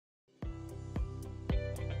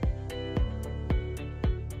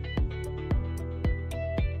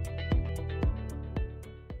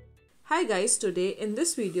Hi guys, today in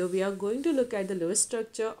this video we are going to look at the Lewis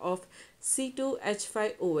structure of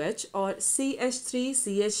C2H5OH or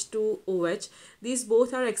CH3CH2OH. These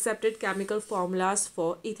both are accepted chemical formulas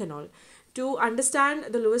for ethanol. To understand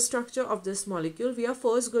the Lewis structure of this molecule, we are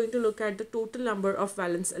first going to look at the total number of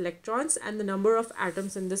valence electrons and the number of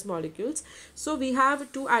atoms in this molecules. So we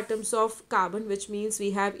have 2 atoms of carbon, which means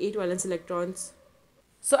we have 8 valence electrons.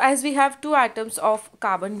 So as we have 2 atoms of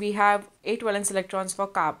carbon, we have 8 valence electrons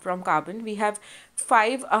from carbon. We have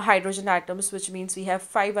 5 hydrogen atoms, which means we have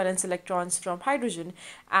 5 valence electrons from hydrogen.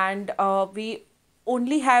 And we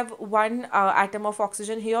only have one atom of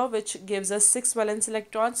oxygen here, which gives us 6 valence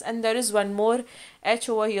electrons, and there is one more H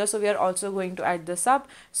over here, so we are also going to add this up.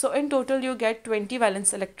 So in total you get 20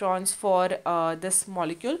 valence electrons for this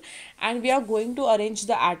molecule, and we are going to arrange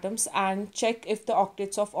the atoms and check if the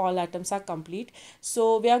octets of all atoms are complete.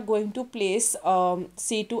 So we are going to place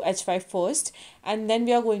C2H5 first, and then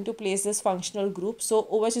we are going to place this functional group. So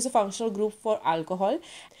OH is a functional group for alcohol,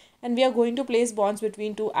 and we are going to place bonds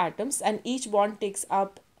between 2 atoms, and each bond takes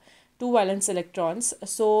up 2 valence electrons.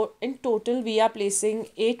 So in total we are placing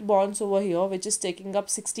 8 bonds over here, which is taking up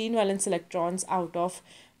 16 valence electrons out of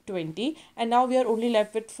 20, and now we are only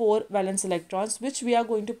left with 4 valence electrons, which we are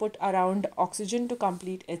going to put around oxygen to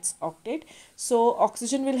complete its octet. So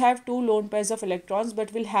oxygen will have 2 lone pairs of electrons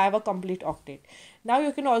but will have a complete octet. Now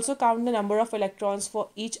you can also count the number of electrons for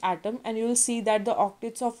each atom, and you will see that the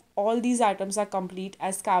octets of all these atoms are complete,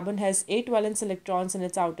 as carbon has 8 valence electrons in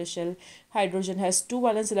its outer shell, hydrogen has 2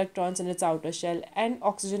 valence electrons in its outer shell, and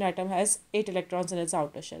oxygen atom has 8 electrons in its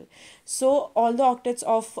outer shell. So all the octets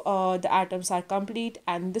of the atoms are complete,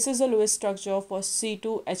 and this is the Lewis structure for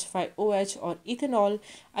C2H5OH or ethanol.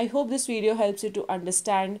 I hope this video helps you to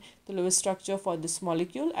understand the Lewis structure for this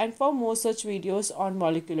molecule, and for more such videos on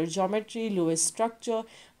molecular geometry, Lewis structure,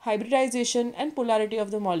 hybridization and polarity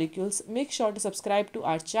of the molecules, make sure to subscribe to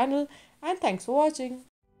our channel, and thanks for watching.